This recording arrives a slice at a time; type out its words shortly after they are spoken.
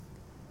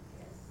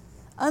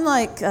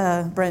Unlike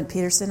Brent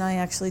Peterson, I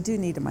actually do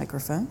need a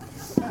microphone.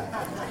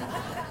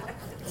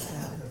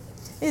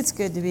 It's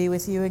good to be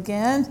with you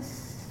again.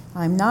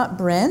 I'm not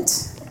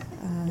Brent.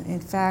 In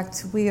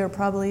fact, we are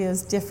probably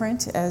as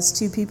different as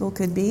two people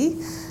could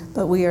be,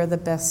 but we are the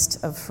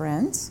best of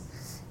friends.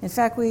 In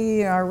fact,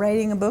 we are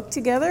writing a book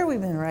together.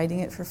 We've been writing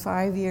it for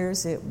 5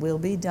 years. It will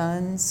be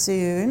done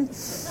soon.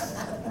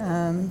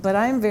 But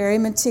I'm very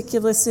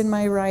meticulous in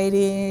my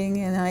writing,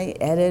 and I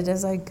edit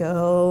as I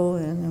go,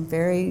 and I'm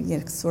very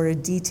sort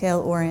of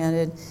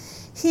detail-oriented.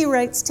 He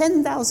writes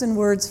 10,000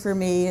 words for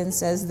me and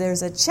says,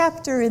 there's a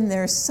chapter in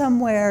there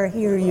somewhere,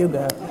 here you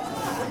go.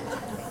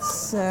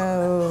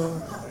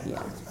 So,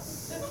 yeah.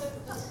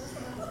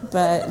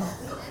 But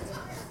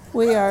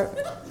we are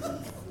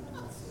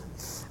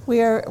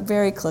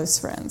very close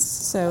friends.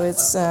 So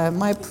it's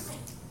my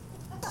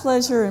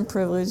pleasure and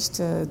privilege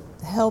to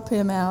help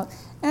him out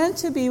and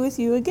to be with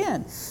you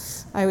again.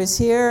 I was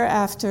here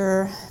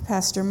after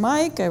Pastor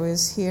Mike. I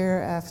was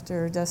here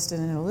after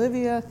Dustin and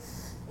Olivia.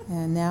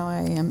 And now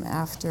I am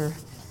after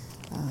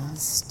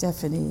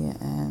Stephanie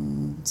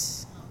and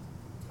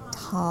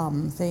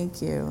Tom.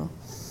 Thank you.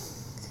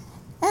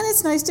 And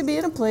it's nice to be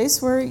in a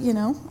place where,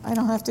 I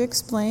don't have to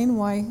explain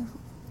why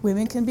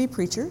women can be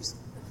preachers,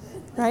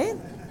 right?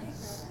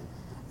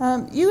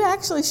 You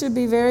actually should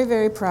be very,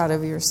 very proud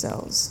of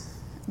yourselves,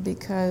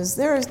 because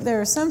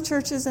there are some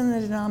churches in the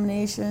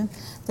denomination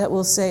that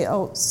will say,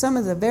 oh, some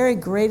of the very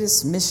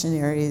greatest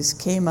missionaries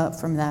came up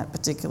from that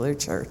particular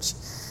church.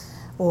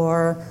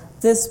 Or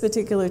this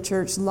particular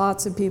church,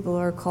 lots of people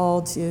are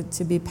called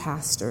to be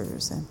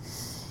pastors. And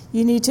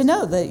you need to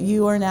know that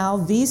you are now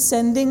the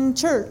sending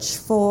church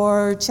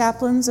for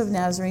chaplains of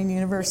Nazarene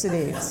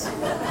universities.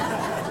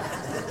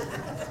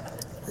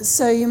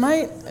 So you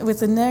might, with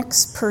the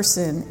next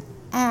person,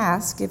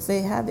 ask if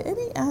they have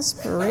any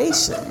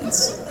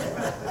aspirations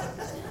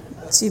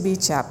to be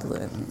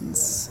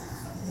chaplains.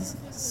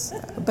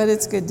 But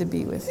it's good to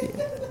be with you.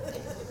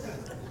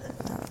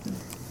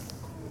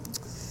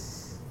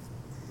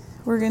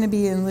 We're going to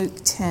be in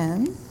Luke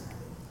 10.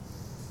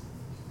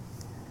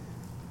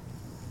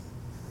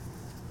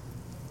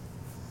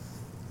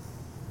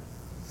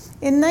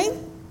 In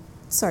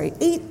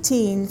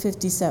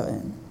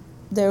 1857,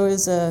 there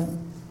was an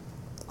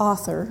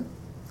author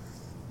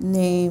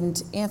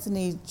named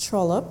Anthony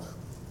Trollope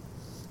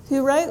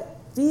who wrote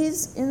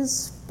these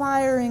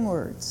inspiring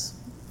words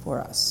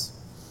for us.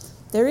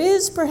 There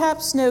is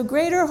perhaps no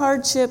greater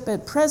hardship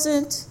at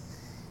present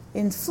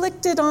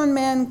inflicted on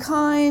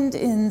mankind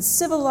in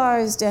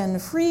civilized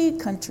and free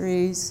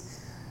countries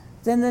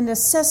than the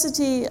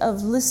necessity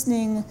of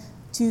listening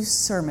to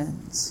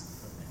sermons.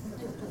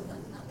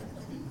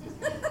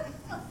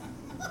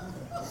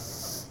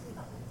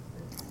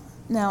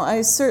 Now,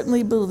 I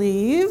certainly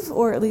believe,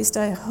 or at least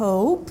I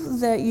hope,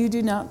 that you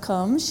do not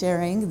come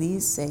sharing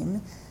these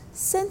same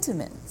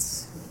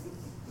sentiments.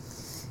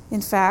 In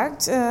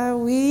fact,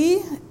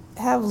 we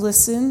have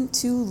listened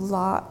to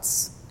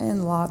lots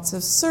and lots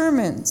of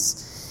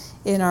sermons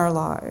in our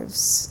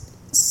lives,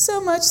 so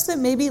much that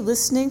maybe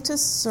listening to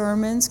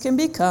sermons can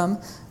become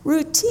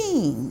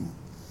routine.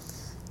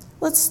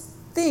 Let's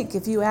think,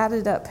 if you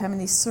added up how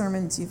many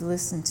sermons you've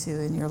listened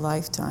to in your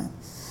lifetime.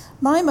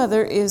 My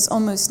mother is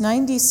almost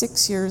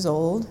 96 years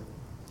old,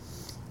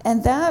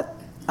 and that,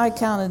 I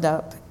counted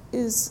up,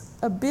 is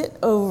a bit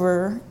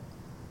over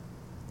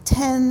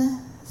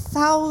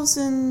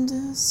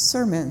 10,000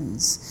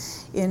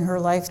 sermons in her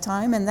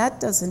lifetime, and that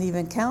doesn't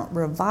even count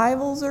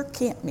revivals or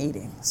camp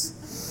meetings.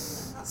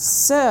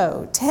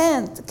 So,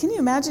 can you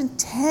imagine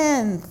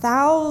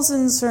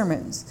 10,000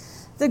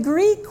 sermons? The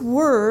Greek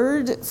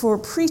word for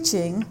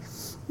preaching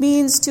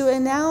means to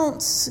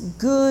announce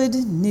good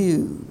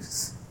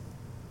news.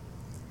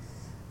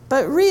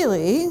 But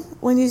really,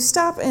 when you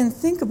stop and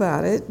think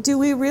about it, do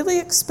we really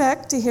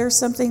expect to hear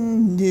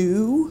something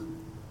new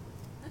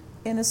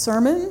in a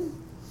sermon?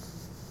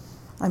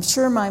 I'm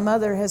sure my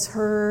mother has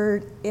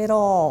heard it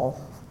all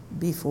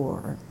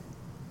before.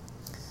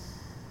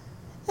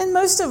 And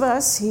most of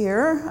us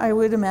here, I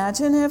would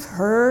imagine, have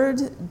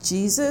heard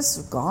Jesus,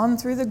 gone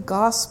through the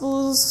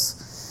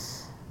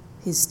Gospels,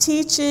 his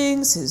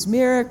teachings, his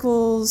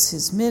miracles,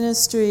 his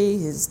ministry,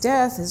 his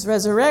death, his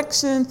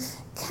resurrection,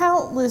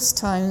 countless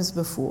times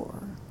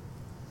before.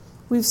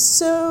 We've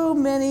so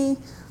many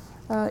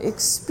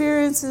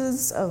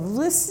experiences of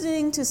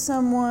listening to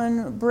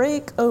someone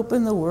break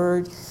open the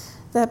Word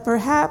that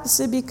perhaps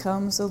it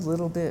becomes a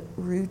little bit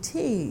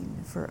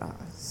routine for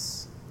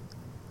us.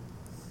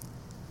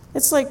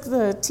 It's like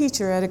the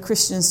teacher at a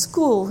Christian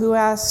school who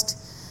asked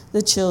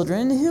the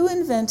children who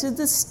invented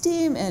the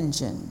steam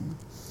engine.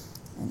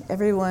 And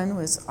everyone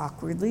was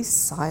awkwardly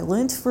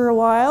silent for a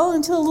while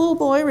until a little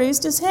boy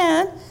raised his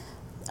hand.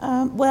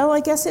 Well,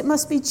 I guess it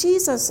must be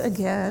Jesus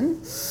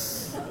again.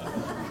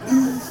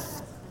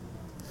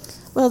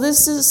 Well,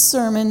 this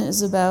sermon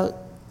is about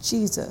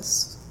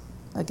Jesus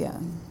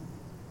again.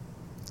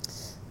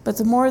 But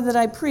the more that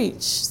I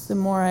preach, the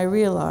more I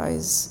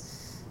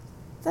realize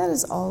that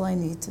is all I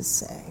need to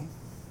say.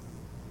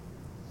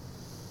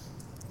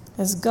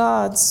 as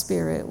God's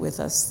Spirit with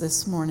us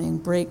this morning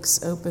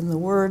breaks open the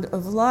word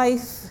of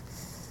life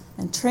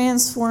and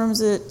transforms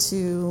it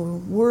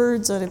to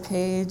words on a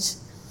page,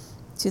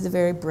 to the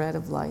very bread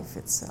of life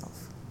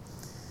itself.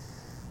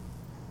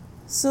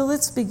 So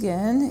let's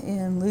begin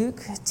in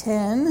Luke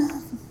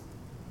 10,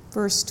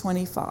 verse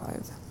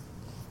 25.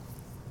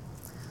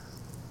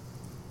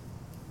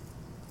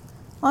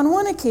 On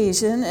one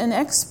occasion, an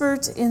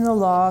expert in the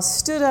law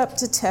stood up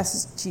to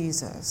test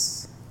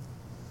Jesus.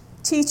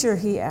 "Teacher,"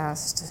 he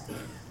asked,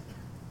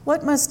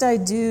 "what must I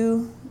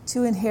do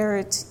to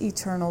inherit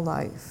eternal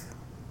life?"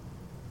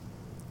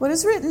 "What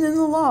is written in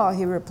the law?"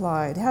 he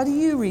replied. "How do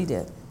you read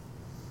it?"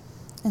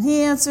 And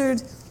he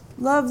answered,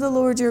 "Love the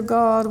Lord your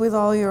God with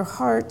all your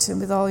heart and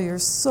with all your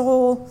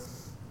soul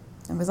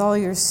and with all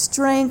your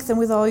strength and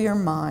with all your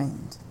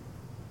mind.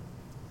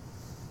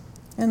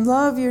 And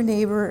love your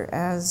neighbor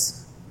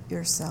as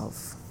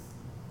yourself."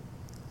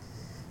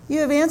 "You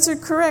have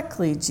answered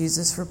correctly,"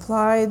 Jesus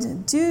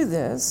replied. "Do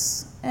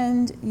this,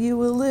 and you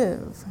will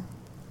live."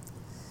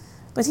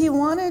 But he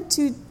wanted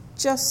to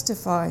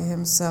justify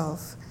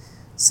himself,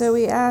 so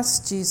he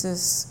asked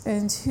Jesus,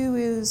 "And who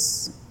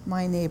is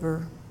my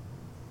neighbor?"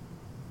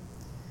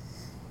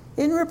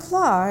 In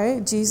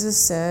reply, Jesus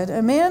said,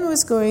 "A man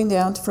was going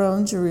down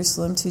from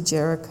Jerusalem to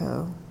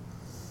Jericho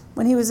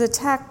when he was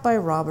attacked by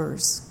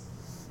robbers.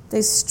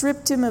 They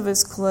stripped him of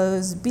his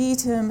clothes,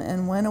 beat him,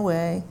 and went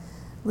away,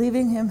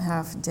 leaving him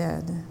half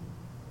dead.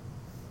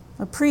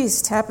 A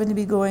priest happened to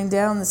be going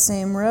down the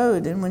same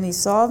road, and when he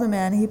saw the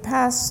man, he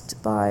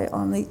passed by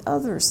on the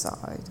other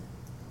side.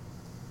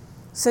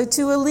 So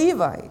too a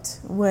Levite,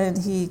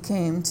 when he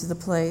came to the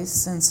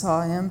place and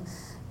saw him,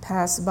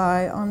 passed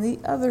by on the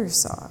other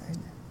side.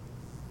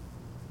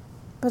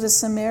 But a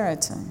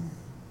Samaritan,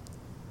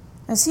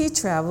 as he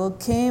traveled,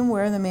 came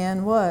where the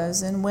man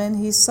was, and when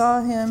he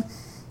saw him,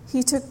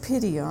 he took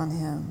pity on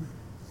him.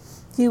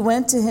 He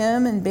went to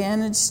him and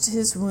bandaged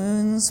his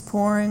wounds,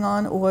 pouring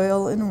on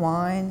oil and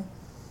wine.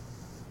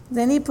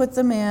 Then he put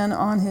the man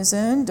on his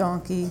own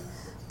donkey,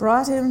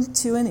 brought him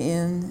to an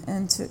inn,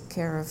 and took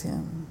care of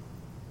him.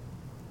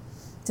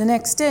 The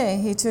next day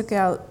he took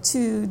out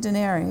 2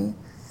 denarii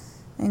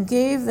and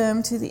gave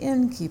them to the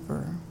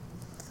innkeeper.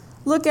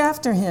 'Look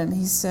after him,'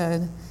 he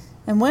said,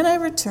 'and when I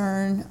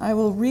return, I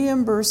will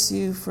reimburse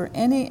you for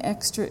any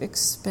extra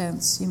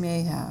expense you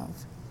may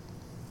have.'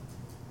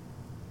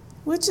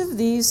 Which of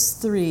these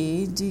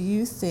 3 do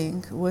you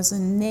think was a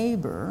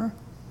neighbor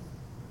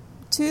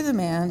to the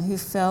man who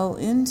fell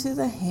into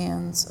the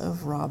hands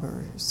of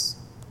robbers?"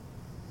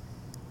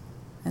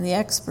 And the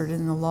expert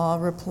in the law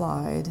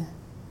replied,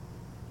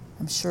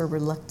 I'm sure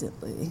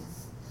reluctantly,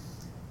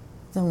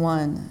 "The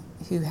one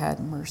who had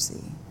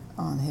mercy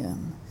on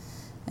him."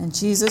 And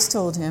Jesus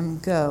told him,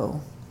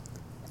 "Go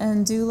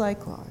and do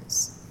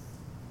likewise."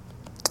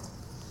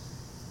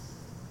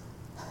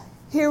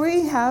 Here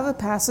we have a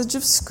passage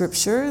of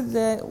Scripture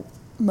that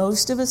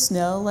most of us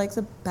know like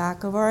the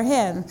back of our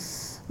hand.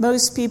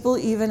 Most people,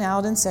 even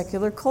out in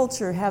secular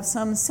culture, have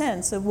some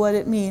sense of what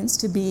it means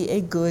to be a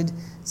good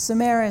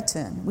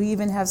Samaritan. We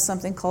even have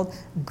something called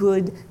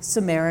Good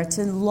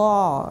Samaritan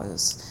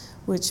laws,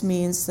 which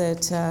means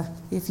that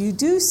if you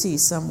do see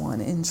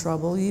someone in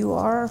trouble, you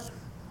are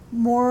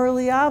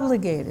morally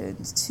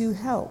obligated to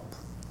help.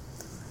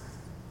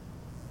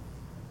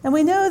 And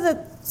we know the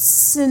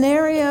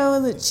scenario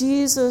that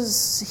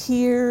Jesus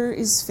here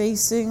is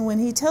facing when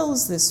he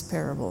tells this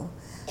parable.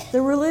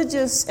 The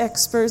religious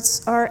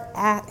experts are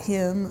at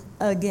him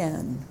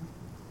again.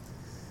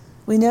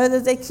 We know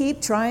that they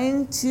keep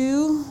trying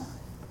to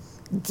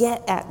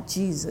get at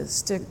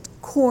Jesus, to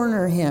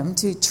corner him,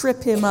 to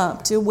trip him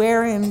up, to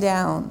wear him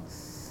down,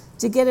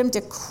 to get him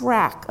to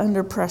crack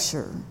under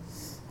pressure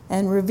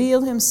and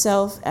reveal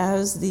himself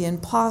as the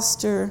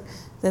imposter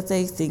that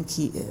they think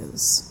he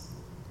is.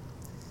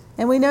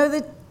 And we know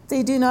that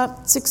they do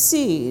not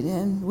succeed,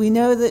 and we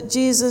know that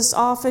Jesus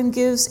often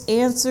gives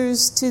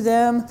answers to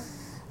them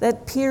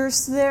that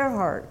pierce their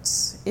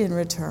hearts in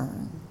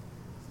return.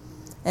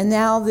 And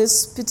now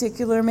this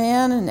particular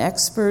man, an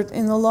expert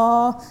in the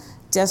law,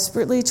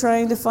 desperately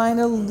trying to find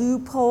a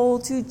loophole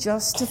to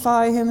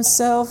justify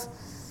himself,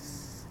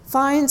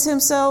 finds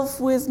himself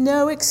with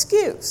no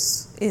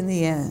excuse in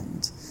the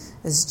end,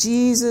 as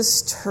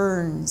Jesus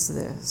turns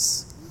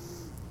this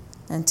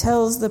and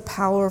tells the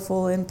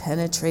powerful and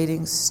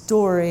penetrating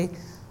story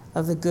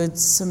of the Good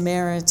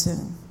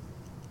Samaritan.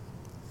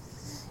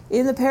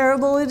 In the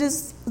parable, it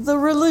is the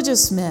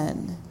religious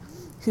men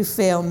who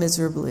fail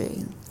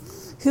miserably,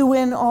 who,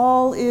 when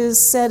all is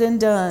said and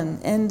done,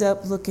 end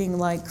up looking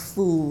like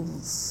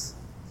fools.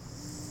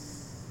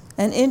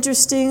 And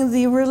interesting,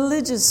 the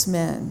religious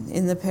men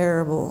in the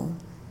parable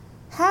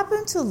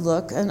happen to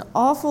look an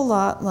awful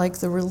lot like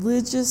the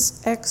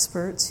religious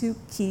experts who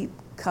keep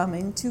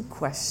coming to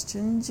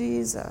question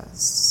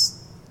Jesus.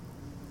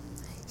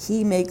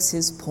 He makes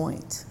his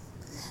point.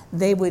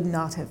 They would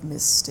not have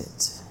missed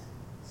it.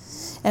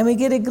 And we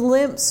get a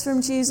glimpse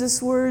from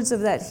Jesus' words of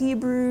that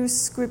Hebrew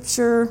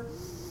scripture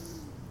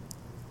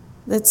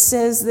that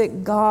says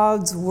that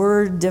God's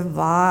word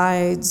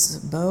divides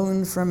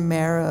bone from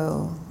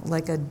marrow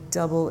like a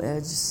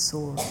double-edged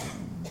sword.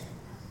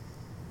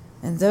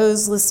 And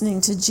those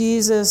listening to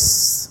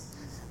Jesus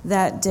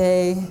that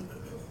day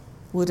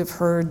would have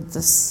heard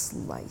the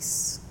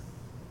slice.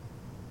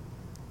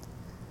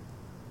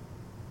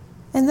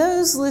 And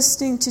those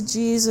listening to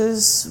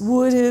Jesus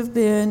would have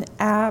been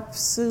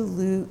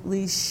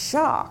absolutely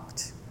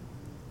shocked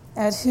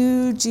at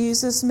who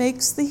Jesus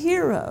makes the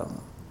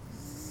hero.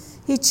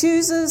 He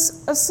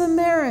chooses a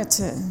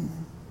Samaritan.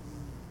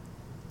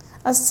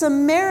 A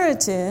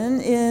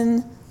Samaritan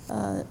in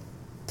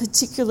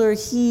particular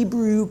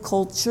Hebrew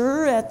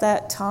culture at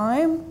that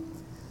time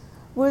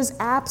was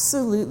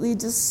absolutely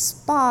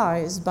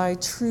despised by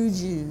true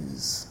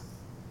Jews.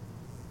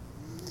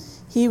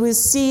 He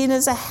was seen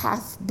as a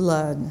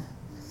half-blood,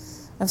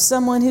 of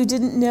someone who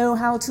didn't know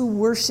how to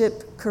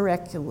worship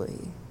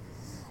correctly,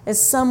 as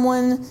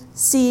someone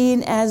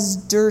seen as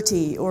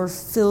dirty or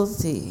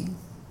filthy.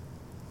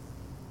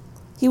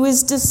 He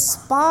was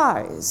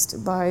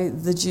despised by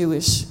the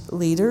Jewish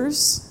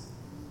leaders.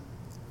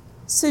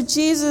 So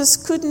Jesus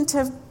couldn't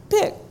have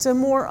picked a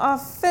more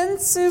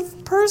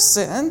offensive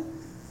person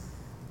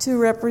to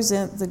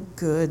represent the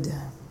good.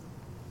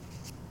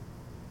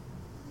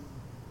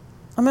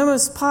 I'm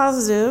almost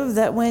positive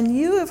that when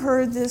you have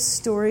heard this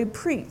story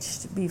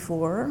preached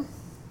before,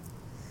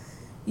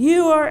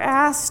 you are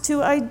asked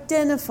to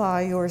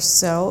identify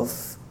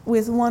yourself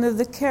with one of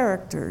the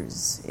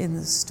characters in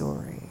the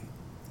story.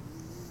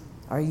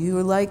 Are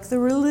you like the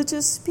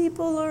religious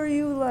people, or are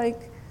you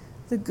like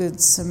the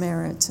Good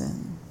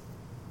Samaritan?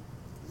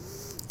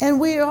 And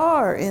we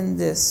are in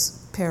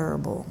this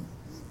parable.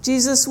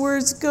 Jesus'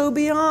 words go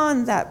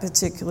beyond that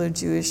particular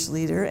Jewish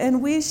leader,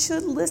 and we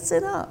should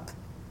listen up.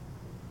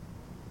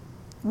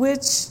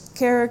 Which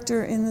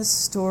character in the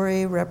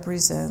story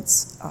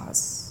represents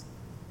us?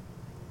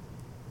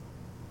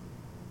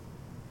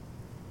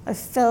 I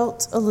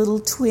felt a little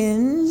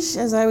twinge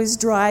as I was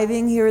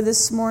driving here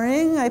this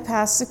morning. I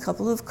passed a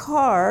couple of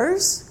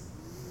cars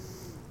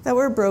that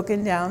were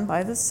broken down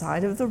by the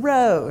side of the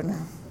road.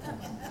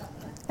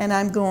 And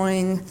I'm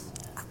going,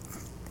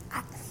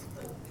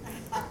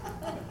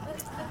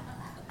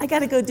 I got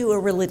to go do a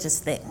religious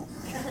thing.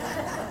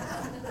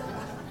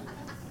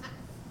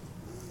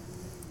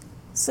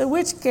 So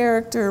which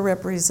character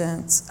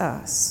represents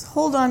us?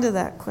 Hold on to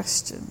that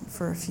question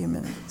for a few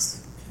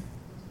minutes.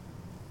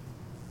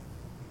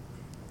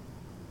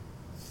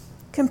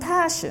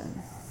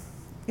 Compassion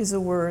is a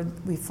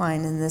word we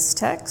find in this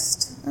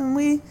text, and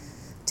we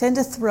tend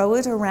to throw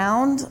it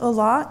around a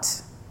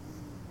lot.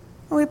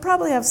 And we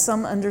probably have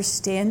some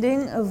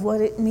understanding of what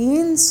it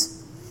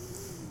means.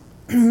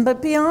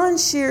 But beyond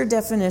sheer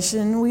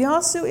definition, we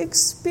also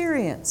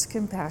experience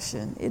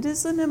compassion. It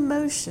is an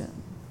emotion.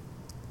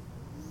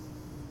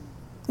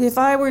 If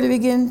I were to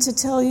begin to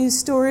tell you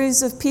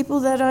stories of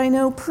people that I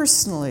know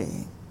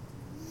personally,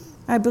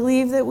 I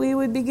believe that we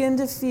would begin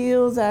to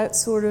feel that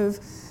sort of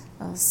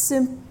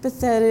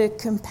sympathetic,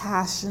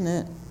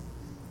 compassionate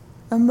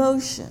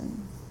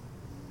emotion.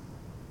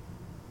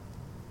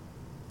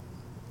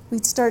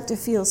 We'd start to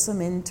feel some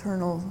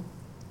internal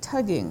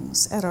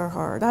tuggings at our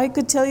heart. I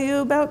could tell you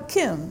about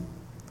Kim,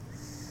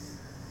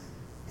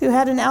 who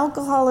had an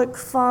alcoholic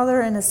father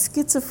and a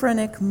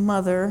schizophrenic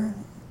mother,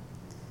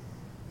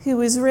 who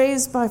was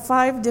raised by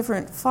 5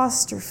 different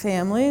foster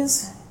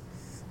families,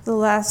 the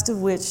last of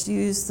which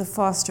used the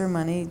foster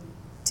money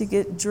to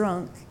get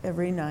drunk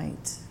every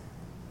night.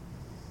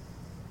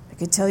 I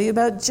could tell you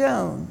about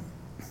Joan,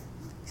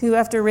 who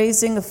after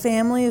raising a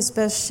family as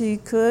best she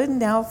could,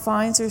 now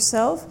finds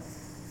herself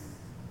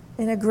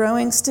in a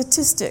growing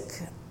statistic,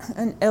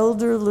 an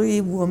elderly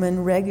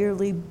woman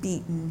regularly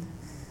beaten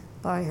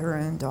by her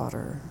own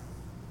daughter.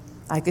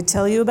 I could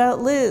tell you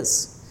about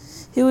Liz,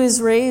 who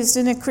was raised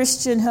in a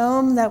Christian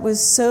home that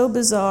was so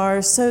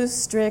bizarre, so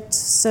strict,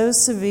 so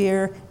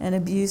severe and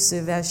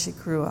abusive as she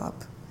grew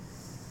up,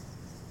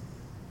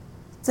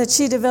 that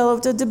she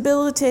developed a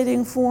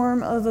debilitating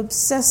form of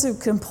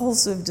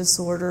obsessive-compulsive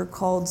disorder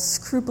called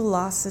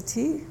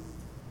scrupulosity,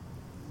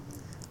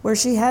 where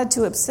she had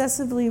to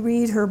obsessively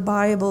read her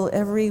Bible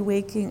every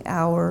waking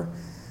hour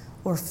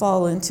or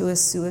fall into a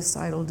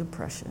suicidal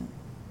depression.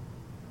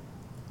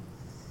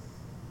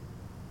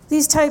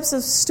 These types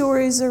of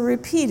stories are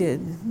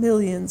repeated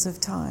millions of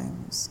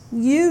times.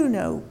 You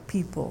know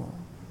people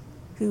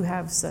who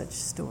have such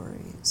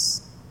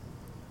stories.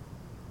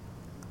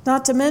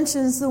 Not to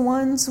mention the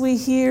ones we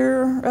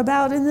hear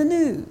about in the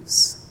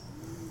news.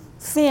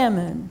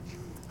 Famine,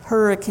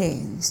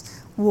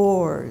 hurricanes,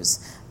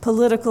 wars,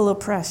 political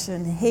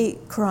oppression,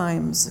 hate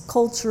crimes, a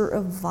culture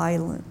of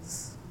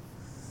violence,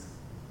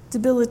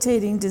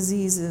 debilitating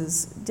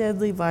diseases,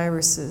 deadly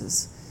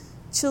viruses,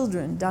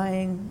 children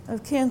dying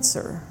of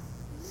cancer.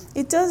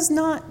 It does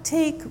not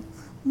take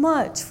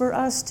much for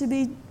us to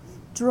be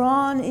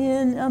drawn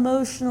in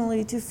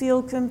emotionally, to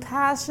feel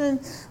compassion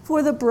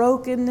for the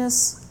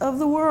brokenness of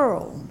the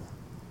world.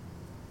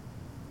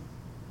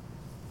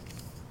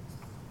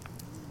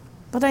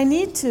 But I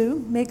need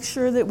to make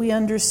sure that we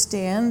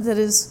understand that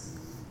as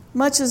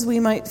Much as we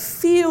might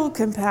feel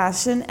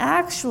compassion,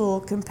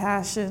 actual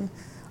compassion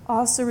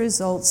also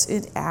results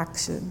in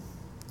action.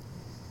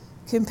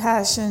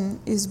 Compassion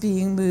is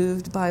being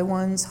moved by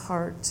one's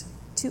heart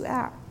to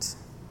act.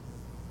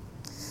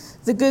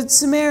 The Good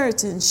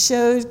Samaritan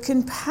showed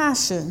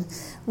compassion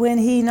when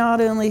he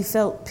not only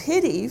felt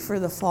pity for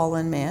the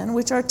fallen man,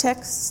 which our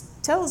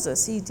text tells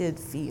us he did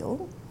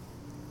feel,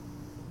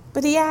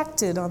 but he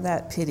acted on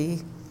that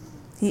pity.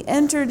 He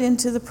entered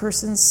into the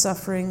person's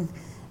suffering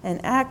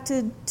and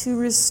acted to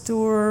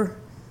restore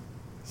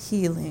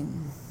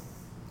healing.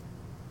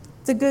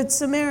 The Good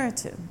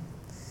Samaritan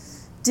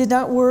did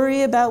not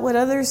worry about what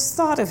others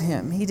thought of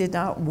him. He did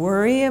not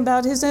worry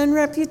about his own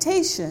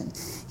reputation.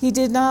 He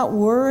did not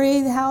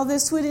worry how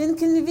this would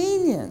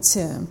inconvenience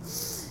him.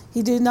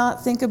 He did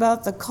not think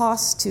about the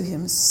cost to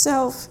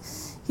himself.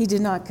 He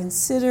did not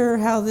consider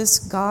how this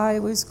guy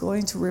was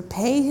going to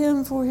repay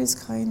him for his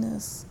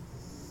kindness.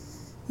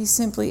 He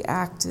simply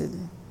acted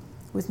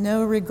with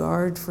no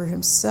regard for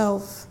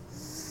himself.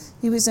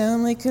 He was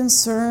only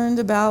concerned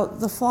about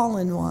the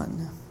fallen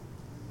one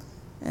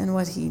and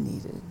what he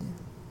needed.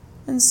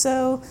 And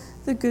so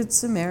the Good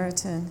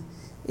Samaritan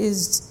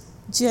is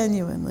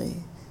genuinely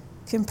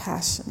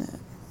compassionate.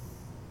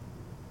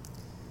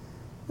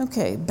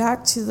 Okay,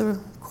 back to the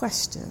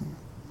question.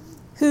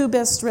 Who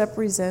best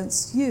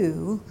represents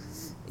you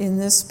in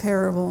this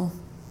parable?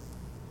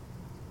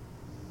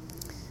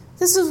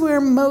 This is where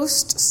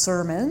most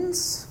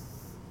sermons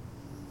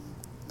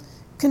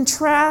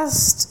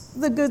contrast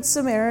the Good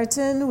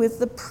Samaritan with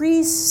the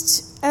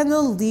priest and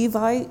the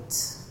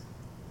Levite.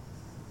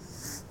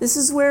 This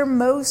is where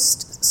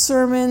most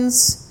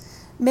sermons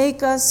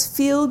make us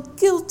feel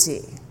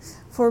guilty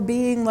for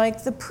being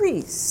like the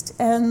priest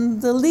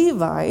and the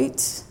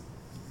Levite.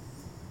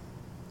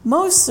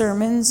 Most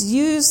sermons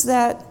use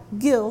that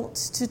guilt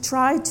to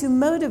try to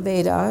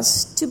motivate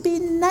us to be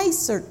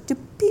nicer to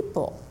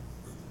people,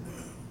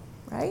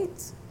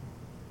 right?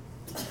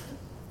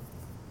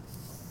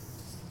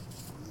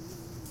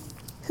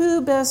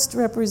 Who best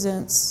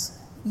represents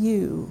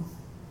you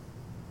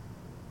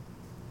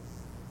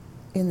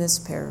in this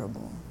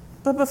parable?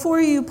 But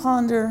before you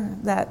ponder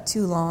that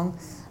too long,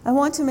 I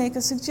want to make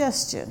a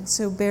suggestion,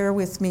 so bear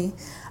with me.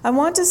 I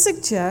want to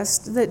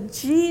suggest that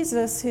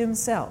Jesus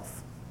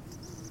himself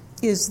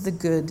is the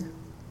Good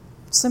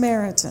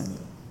Samaritan.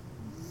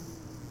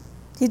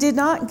 He did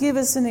not give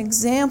us an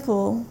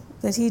example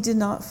that he did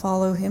not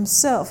follow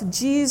himself.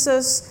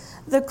 Jesus,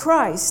 the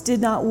Christ, did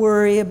not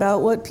worry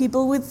about what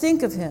people would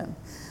think of him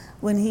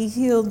when he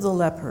healed the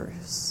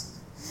lepers.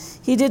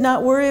 He did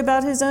not worry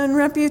about his own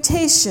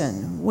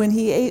reputation when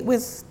he ate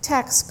with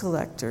tax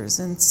collectors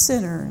and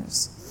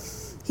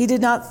sinners. He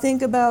did not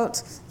think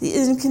about the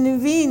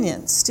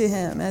inconvenience to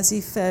him as he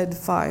fed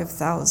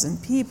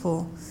 5,000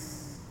 people.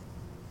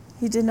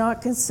 He did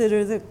not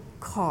consider the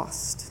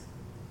cost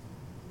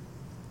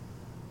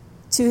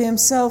to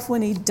himself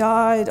when he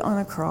died on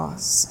a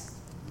cross.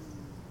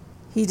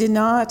 He did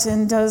not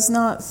and does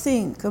not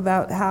think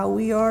about how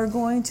we are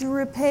going to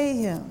repay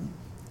him.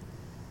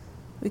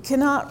 We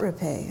cannot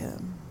repay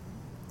him,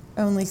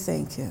 only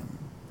thank him.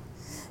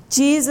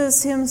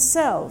 Jesus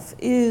himself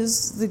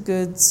is the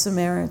Good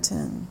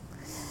Samaritan.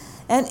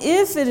 And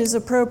if it is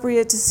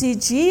appropriate to see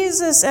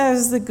Jesus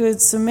as the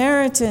Good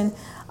Samaritan,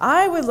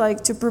 I would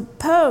like to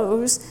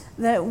propose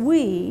that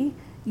we,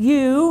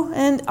 you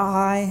and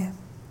I,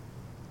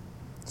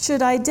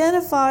 should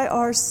identify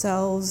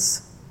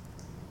ourselves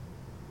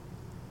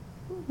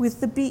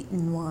with the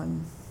beaten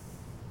one,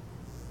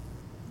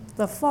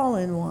 the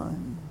fallen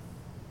one,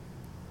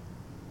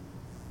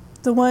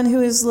 the one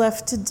who is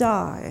left to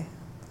die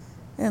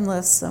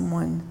unless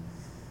someone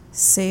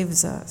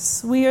saves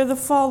us. We are the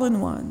fallen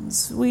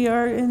ones. We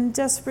are in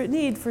desperate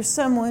need for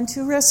someone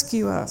to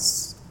rescue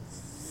us.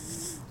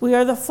 We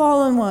are the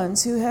fallen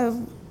ones who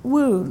have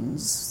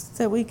wounds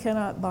that we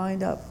cannot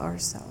bind up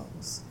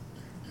ourselves.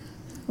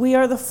 We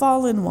are the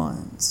fallen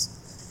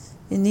ones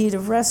in need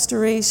of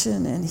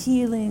restoration and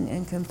healing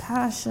and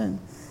compassion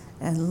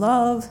and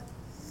love.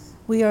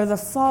 We are the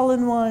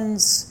fallen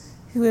ones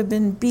who have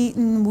been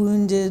beaten,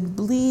 wounded,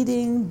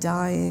 bleeding,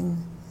 dying.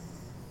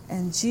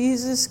 And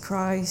Jesus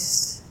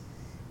Christ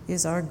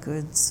is our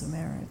Good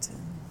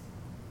Samaritan.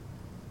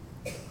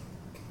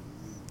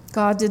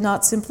 God did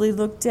not simply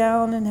look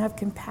down and have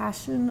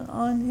compassion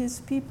on his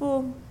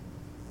people,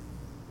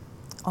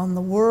 on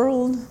the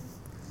world,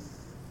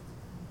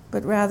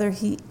 but rather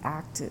he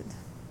acted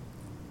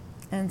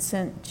and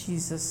sent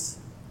Jesus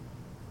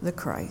the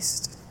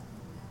Christ.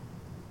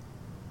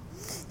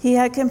 He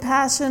had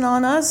compassion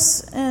on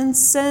us and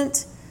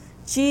sent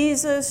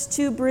Jesus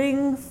to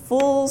bring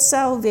full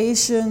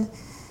salvation,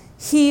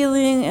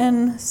 healing,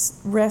 and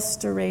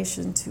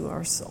restoration to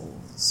our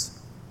souls.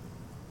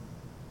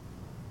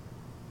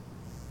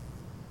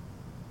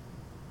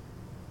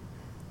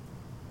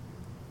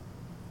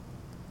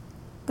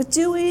 But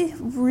do we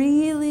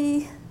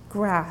really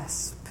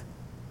grasp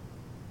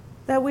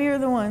that we are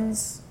the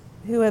ones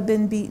who have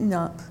been beaten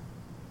up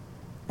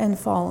and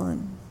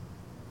fallen?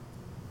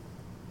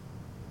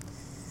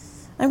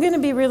 I'm going to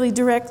be really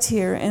direct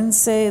here and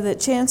say that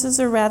chances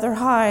are rather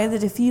high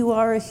that if you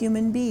are a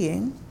human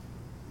being,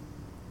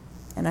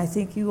 and I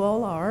think you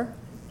all are,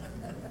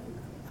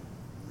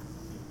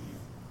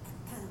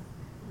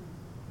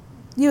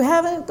 you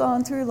haven't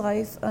gone through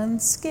life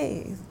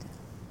unscathed.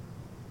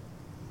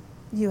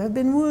 You have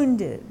been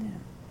wounded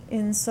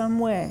in some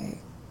way.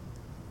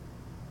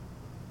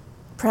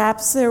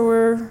 Perhaps there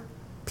were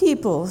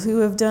people who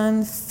have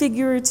done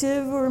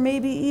figurative or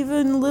maybe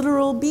even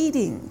literal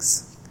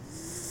beatings.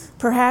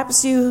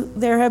 Perhaps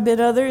there have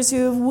been others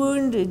who have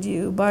wounded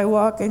you by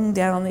walking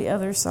down the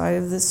other side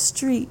of the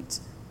street.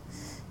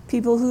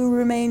 People who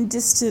remain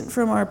distant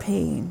from our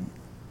pain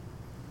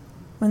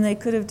when they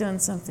could have done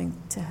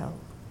something to help.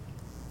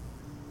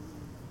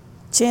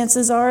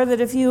 Chances are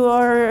that if you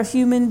are a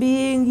human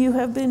being, you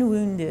have been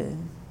wounded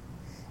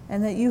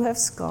and that you have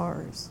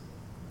scars.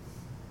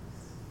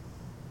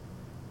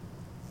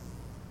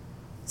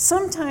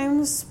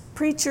 Sometimes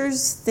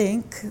preachers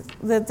think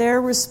that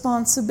their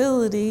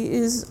responsibility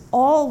is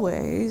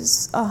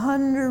always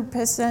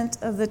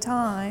 100% of the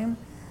time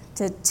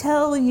to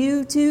tell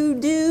you to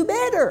do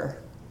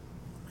better.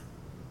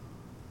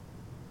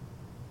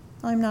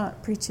 I'm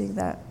not preaching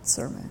that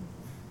sermon.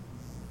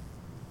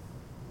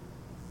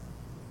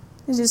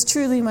 It is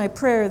truly my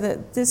prayer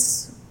that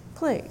this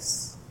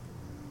place,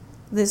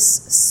 this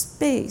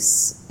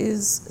space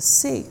is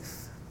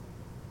safe,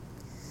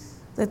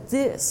 that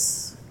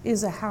this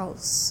is a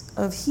house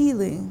of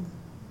healing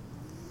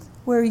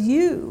where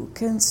you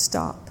can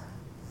stop,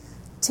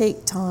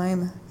 take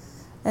time,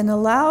 and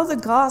allow the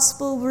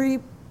gospel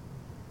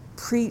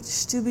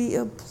preached to be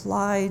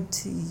applied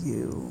to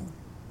you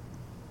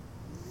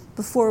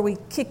before we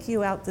kick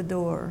you out the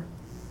door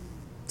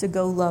to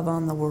go love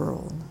on the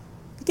world.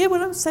 You get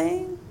what I'm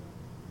saying?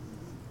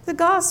 The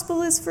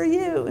gospel is for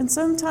you, and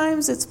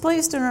sometimes it's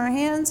placed in our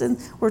hands and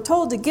we're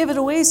told to give it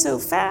away so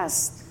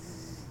fast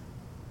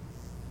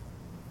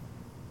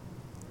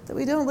that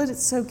we don't let it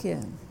soak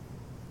in.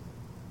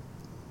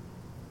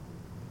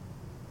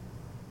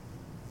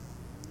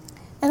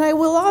 And I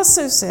will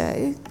also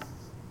say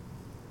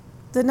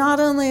that not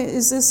only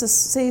is this a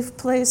safe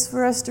place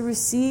for us to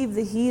receive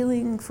the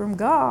healing from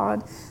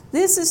God,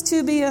 this is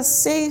to be a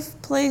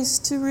safe place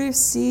to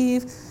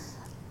receive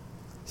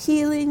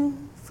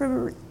healing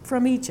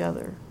from each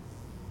other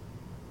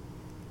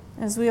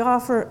as we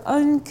offer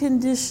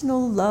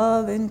unconditional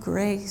love and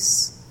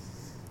grace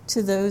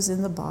to those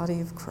in the body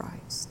of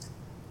Christ.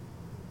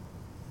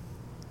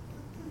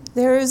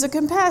 There is a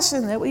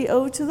compassion that we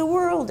owe to the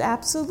world.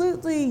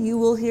 Absolutely. You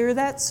will hear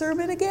that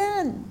sermon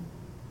again.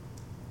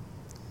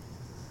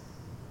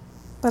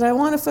 But I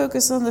want to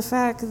focus on the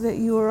fact that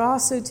you are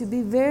also to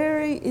be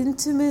very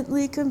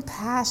intimately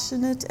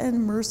compassionate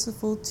and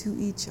merciful to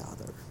each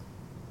other.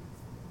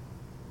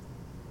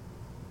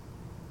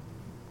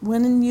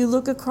 When you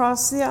look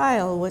across the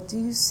aisle, what do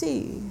you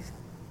see?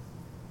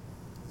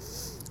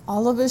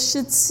 All of us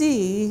should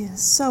see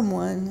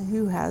someone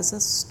who has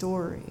a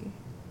story.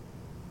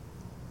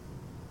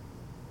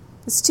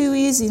 It's too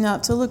easy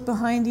not to look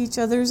behind each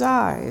other's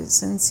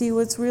eyes and see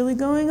what's really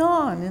going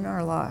on in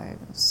our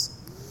lives.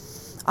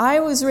 I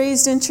was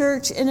raised in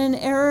church in an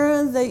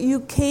era that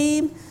you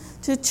came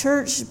to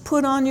church,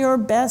 put on your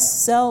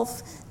best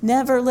self,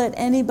 never let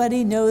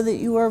anybody know that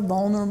you are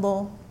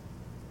vulnerable,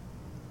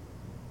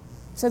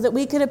 so that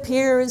we could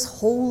appear as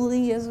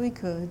holy as we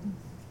could,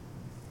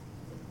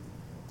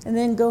 and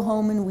then go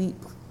home and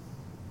weep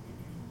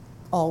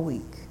all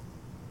week.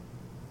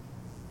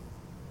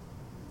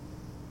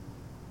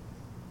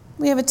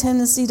 We have a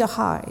tendency to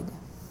hide,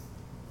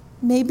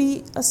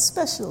 maybe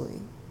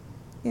especially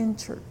in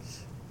church.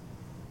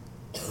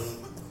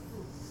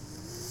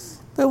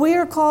 But we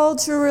are called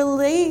to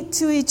relate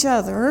to each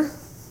other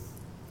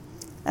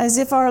as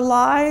if our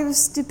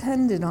lives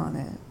depended on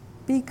it,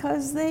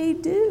 because they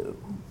do.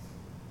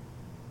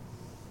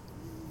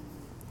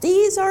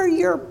 These are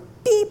your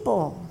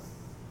people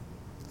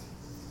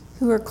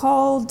who are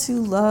called to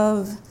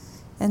love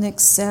and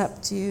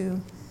accept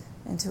you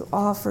and to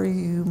offer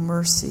you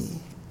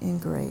mercy and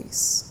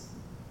grace.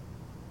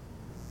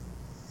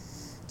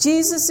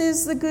 Jesus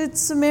is the Good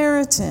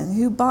Samaritan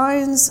who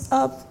binds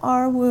up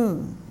our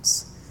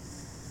wounds.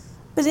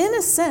 But in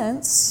a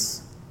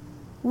sense,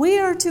 we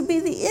are to be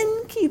the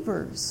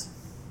innkeepers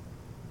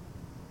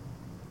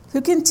who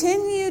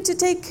continue to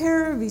take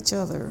care of each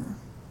other.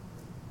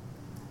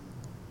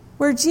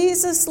 Where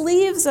Jesus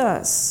leaves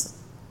us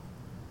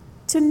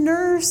to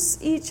nurse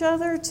each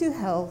other to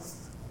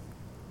health.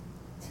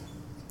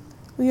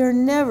 We are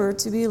never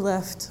to be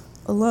left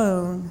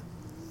alone.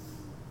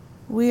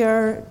 We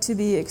are to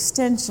be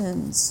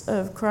extensions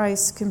of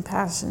Christ's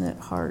compassionate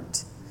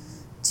heart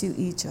to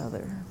each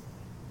other.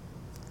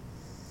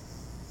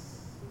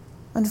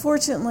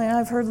 Unfortunately,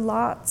 I've heard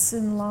lots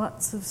and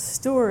lots of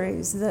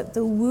stories that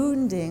the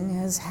wounding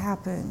has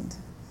happened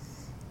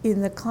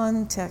in the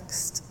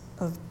context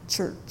of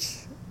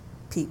church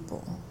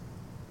people.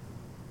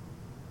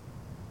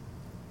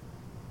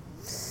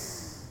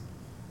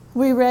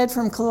 We read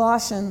from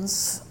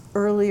Colossians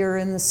earlier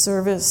in the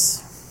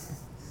service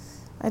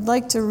I'd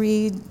like to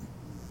read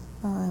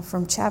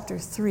from chapter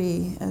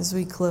 3 as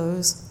we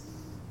close.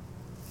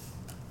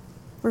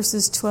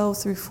 Verses 12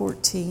 through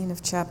 14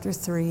 of chapter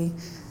 3.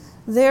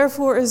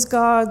 Therefore, as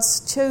God's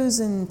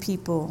chosen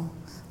people,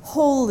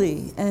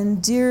 holy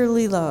and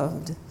dearly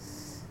loved,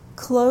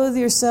 clothe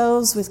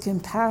yourselves with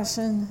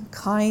compassion,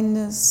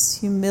 kindness,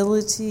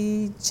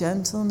 humility,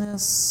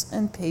 gentleness,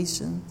 and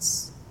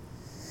patience.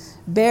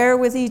 Bear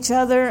with each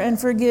other and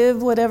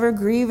forgive whatever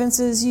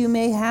grievances you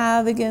may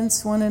have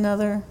against one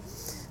another.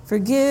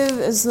 Forgive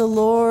as the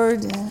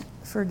Lord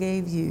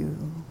forgave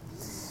you.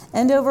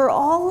 And over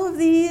all of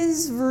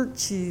these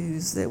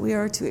virtues that we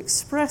are to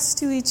express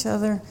to each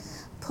other,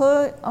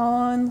 put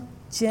on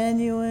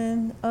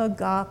genuine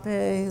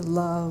agape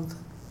love,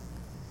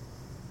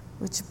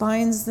 which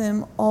binds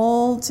them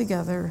all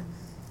together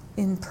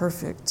in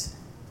perfect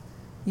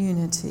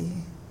unity.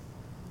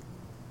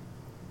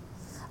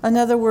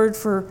 Another word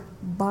for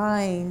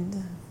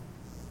bind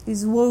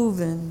is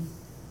woven.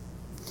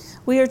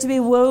 We are to be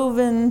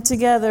woven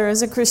together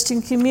as a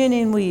Christian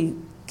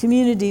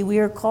community. We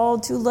are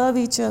called to love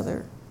each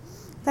other.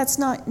 That's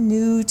not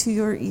new to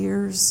your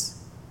ears.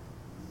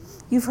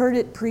 You've heard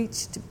it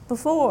preached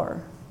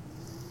before.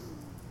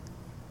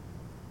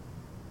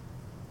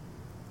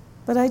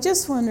 But I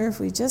just wonder if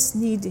we just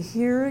need to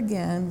hear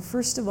again,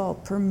 first of all,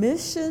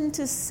 permission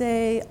to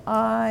say,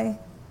 I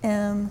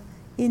am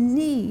in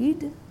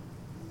need.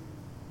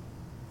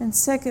 And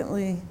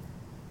secondly,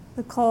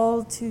 the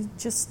call to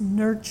just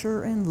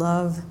nurture and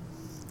love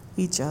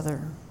each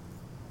other.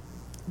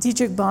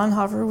 Dietrich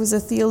Bonhoeffer was a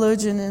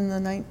theologian in the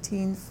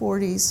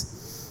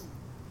 1940s.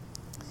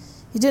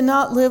 He did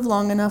not live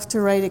long enough to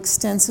write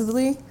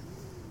extensively.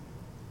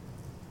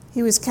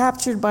 He was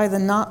captured by the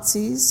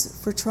Nazis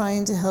for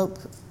trying to help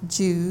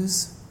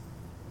Jews.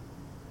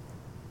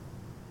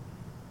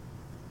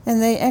 And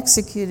they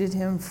executed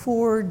him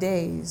 4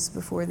 days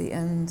before the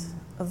end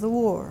of the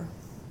war.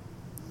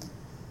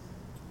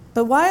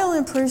 But while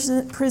in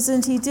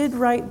prison, he did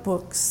write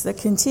books that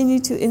continue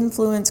to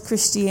influence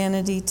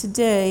Christianity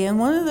today. And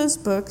one of those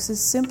books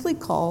is simply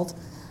called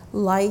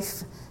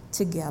Life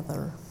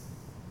Together.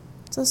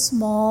 It's a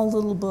small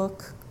little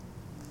book.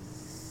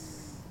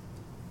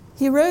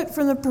 He wrote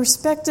from the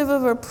perspective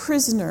of a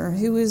prisoner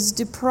who was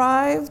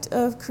deprived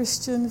of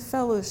Christian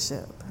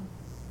fellowship.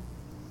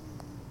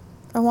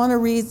 I want to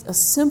read a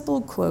simple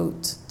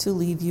quote to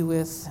leave you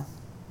with.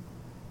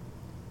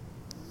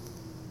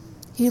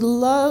 He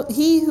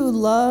who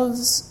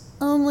loves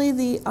only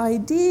the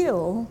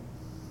ideal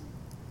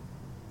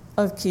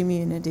of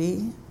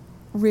community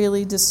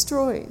really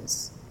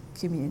destroys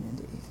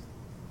community.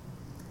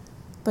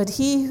 But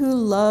he who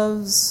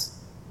loves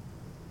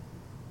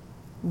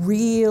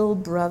real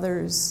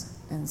brothers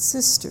and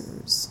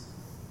sisters,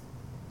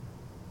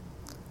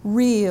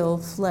 real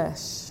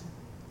flesh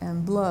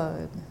and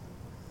blood,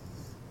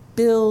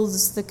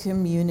 builds the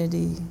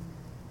community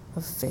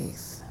of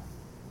faith.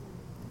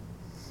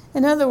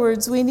 In other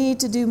words, we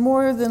need to do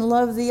more than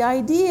love the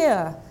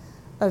idea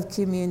of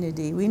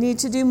community. We need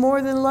to do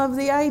more than love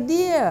the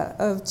idea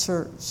of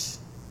church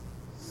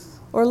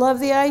or love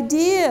the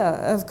idea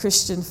of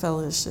Christian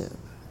fellowship.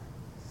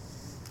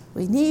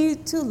 We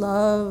need to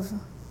love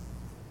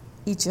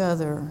each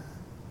other.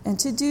 And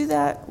to do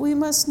that, we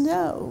must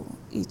know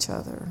each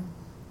other.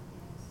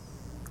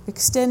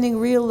 Extending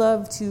real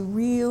love to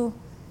real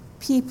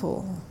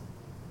people.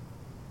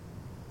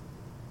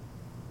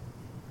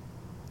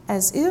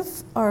 As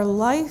if our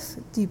life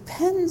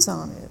depends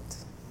on it,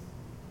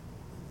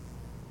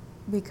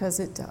 because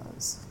it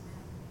does.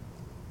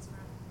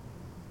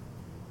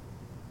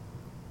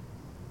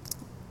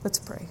 Let's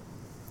pray.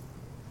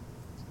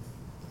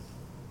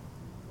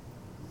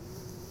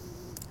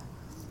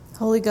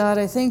 Holy God,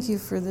 I thank you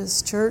for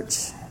this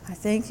church. I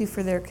thank you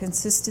for their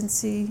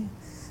consistency,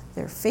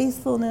 their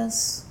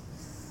faithfulness.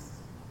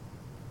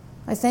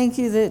 I thank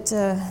you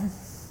that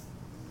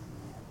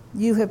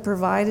you have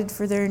provided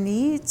for their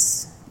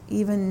needs,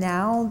 even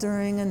now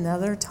during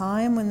another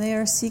time when they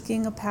are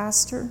seeking a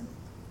pastor.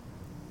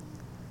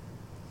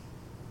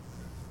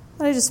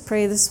 I just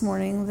pray this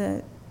morning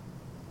that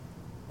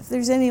if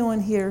there's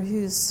anyone here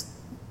who's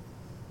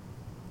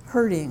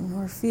hurting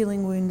or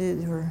feeling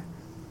wounded or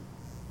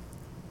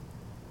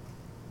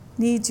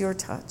needs your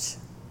touch,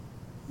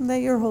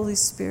 that your Holy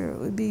Spirit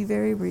would be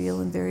very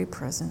real and very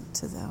present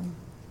to them.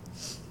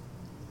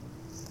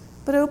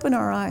 But open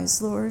our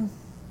eyes, Lord,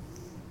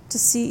 to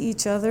see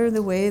each other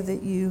the way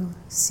that you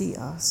see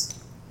us.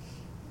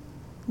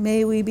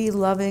 May we be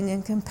loving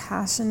and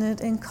compassionate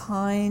and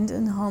kind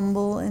and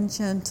humble and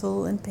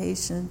gentle and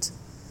patient.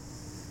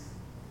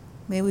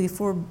 May we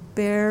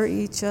forbear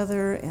each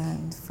other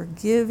and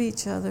forgive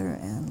each other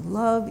and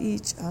love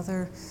each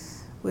other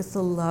with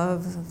the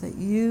love that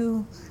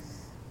you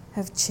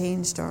have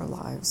changed our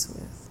lives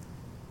with.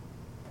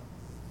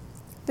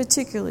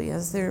 Particularly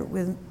as they're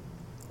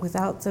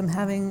without them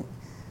having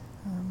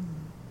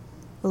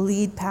a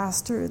lead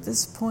pastor at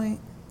this point,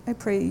 I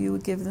pray you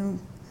would give them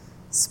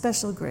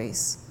special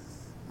grace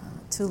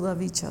to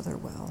love each other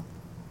well.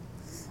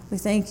 We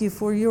thank you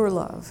for your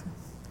love.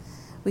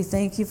 We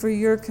thank you for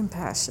your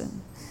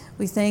compassion.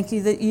 We thank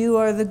you that you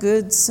are the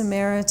good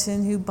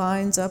Samaritan who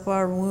binds up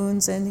our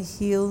wounds and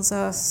heals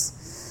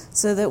us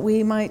so that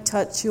we might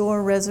touch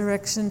your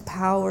resurrection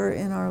power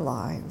in our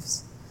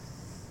lives.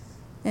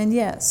 And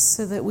yes,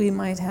 so that we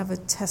might have a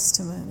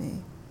testimony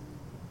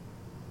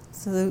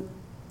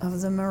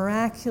of the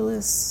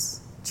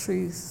miraculous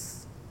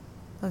truth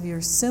of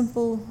your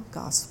simple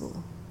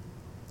gospel.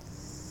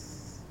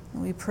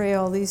 And we pray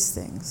all these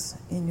things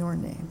in your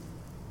name.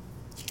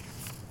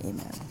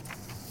 Amen.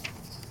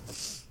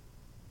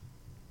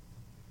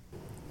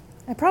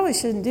 I probably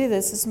shouldn't do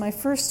this. It's my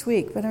first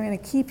week, but I'm going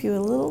to keep you a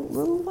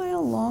little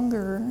while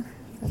longer,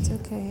 if that's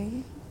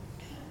okay.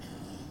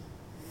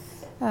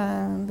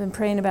 I've been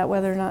praying about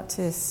whether or not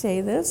to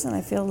say this, and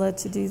I feel led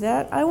to do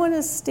that. I want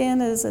to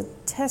stand as a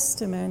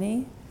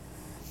testimony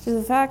to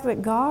the fact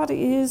that God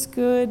is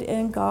good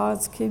and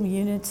God's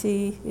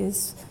community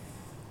is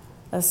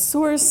a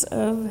source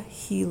of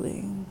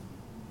healing.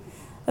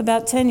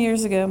 About 10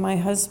 years ago, my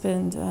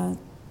husband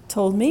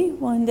told me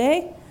one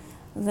day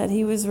that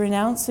he was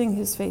renouncing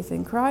his faith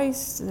in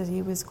Christ, that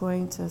he was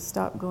going to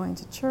stop going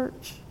to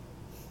church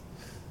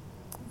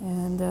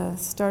and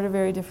start a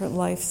very different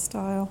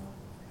lifestyle.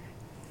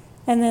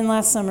 And then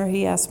last summer,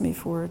 he asked me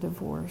for a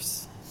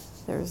divorce.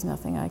 There was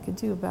nothing I could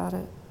do about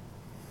it.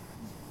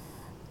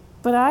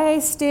 But I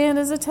stand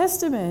as a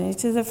testimony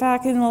to the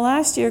fact in the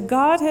last year,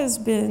 God has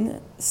been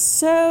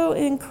so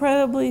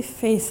incredibly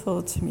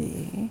faithful to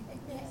me,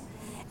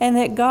 and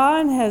that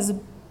God has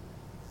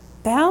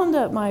bound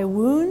up my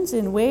wounds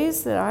in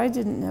ways that I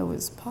didn't know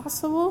was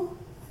possible.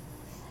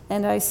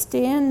 And I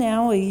stand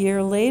now, a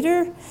year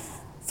later,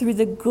 through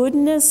the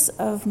goodness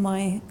of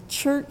my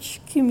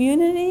church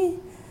community,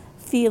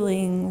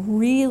 feeling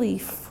really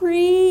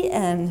free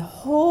and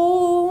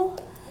whole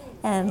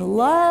and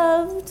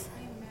loved.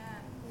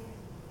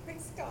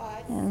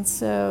 And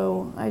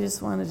so I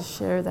just wanted to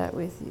share that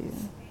with you.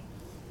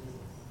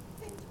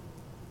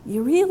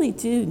 You really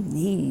do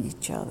need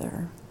each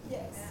other,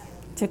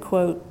 to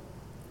quote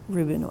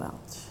Reuben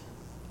Welch.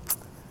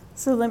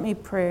 So let me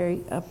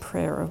pray a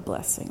prayer of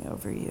blessing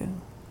over you.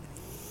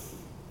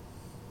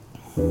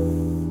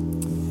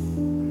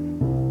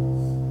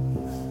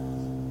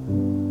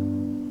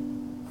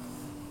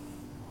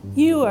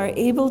 You are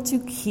able to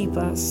keep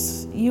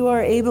us. You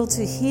are able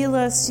to heal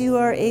us. You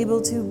are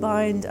able to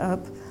bind up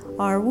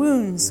our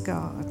wounds,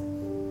 God.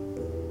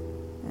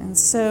 And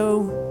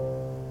so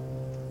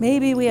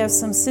maybe we have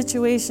some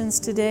situations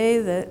today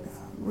that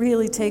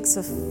really takes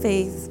a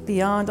faith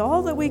beyond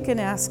all that we can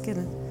ask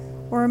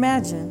or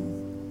imagine.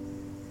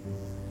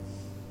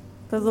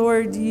 But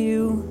Lord,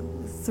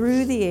 you,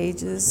 through the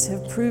ages,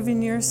 have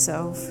proven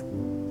yourself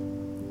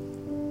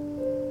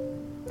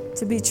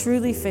to be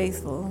truly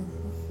faithful.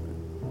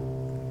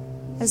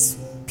 As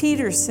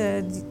Peter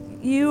said,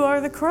 you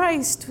are the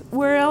Christ.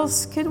 Where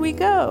else can we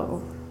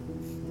go?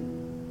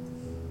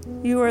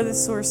 You are the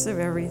source of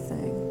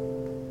everything.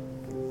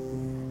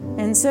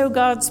 And so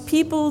God's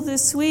people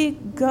this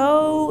week,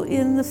 go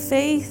in the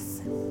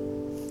faith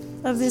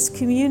of this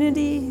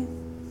community,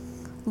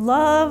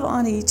 love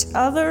on each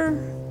other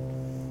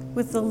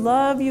with the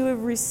love you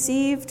have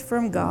received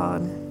from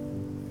God,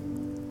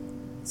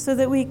 so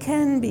that we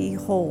can be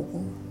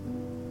whole,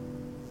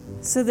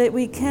 so that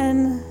we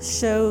can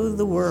show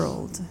the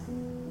world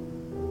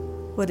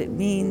what it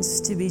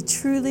means to be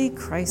truly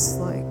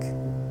Christ-like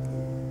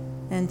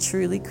and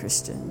truly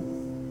Christian.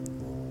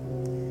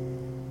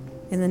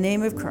 In the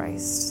name of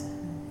Christ,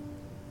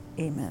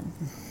 amen.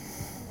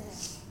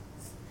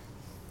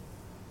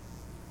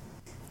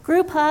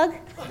 Group hug.